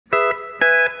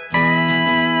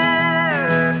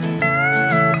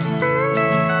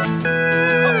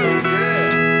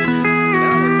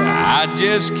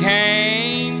just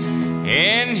came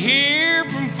in here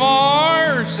from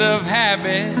force of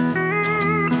habit.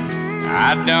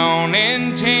 I don't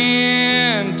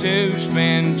intend to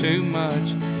spend too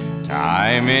much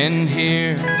time in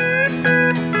here,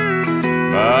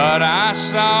 but I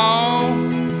saw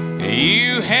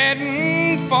you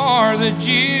heading for the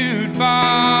jukebox.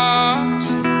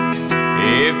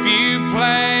 If you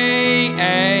play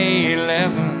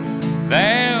A11,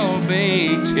 there'll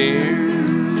be tears.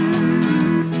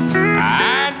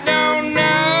 I don't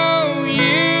know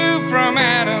you from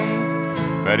Adam,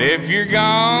 but if you're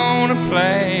gonna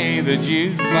play the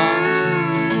jukebox,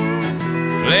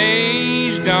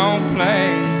 please don't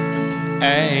play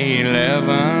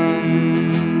A11.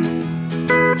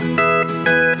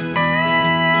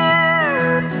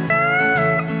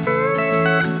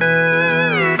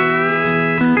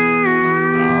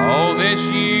 Oh, this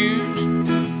used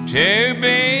to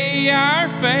be our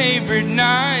favorite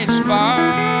night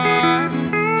spot,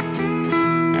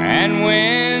 and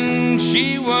when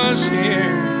she was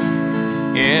here,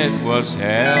 it was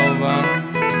heaven.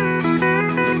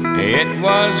 It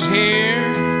was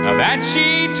here that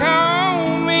she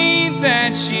told me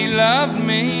that she loved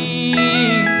me,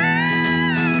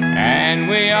 and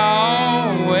we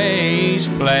always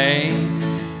play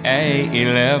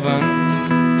A11.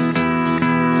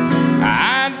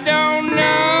 I don't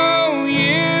know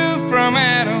you from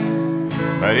Adam,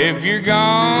 but if you're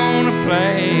gonna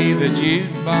play the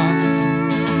jukebox,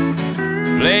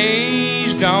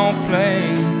 please don't play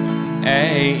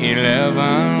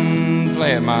A11.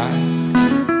 Play it, Mike.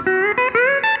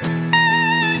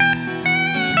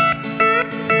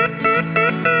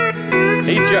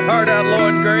 Eat your heart out,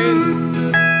 Lloyd Green.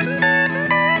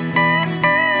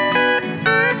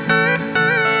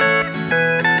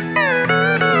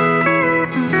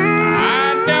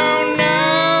 I don't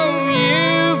know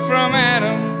you from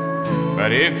Adam,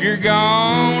 but if you're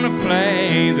gonna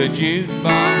play the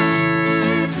jukebox,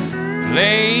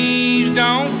 please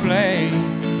don't play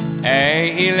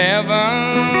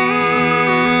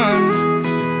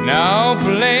A11. No,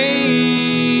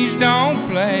 please don't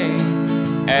play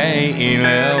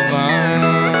A11.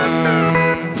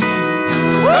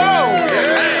 Whoa!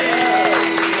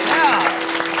 Yeah.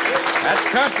 That's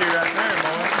country right there,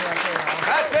 boy.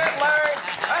 That's it, Larry.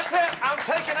 That's it. I'm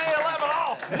taking A11.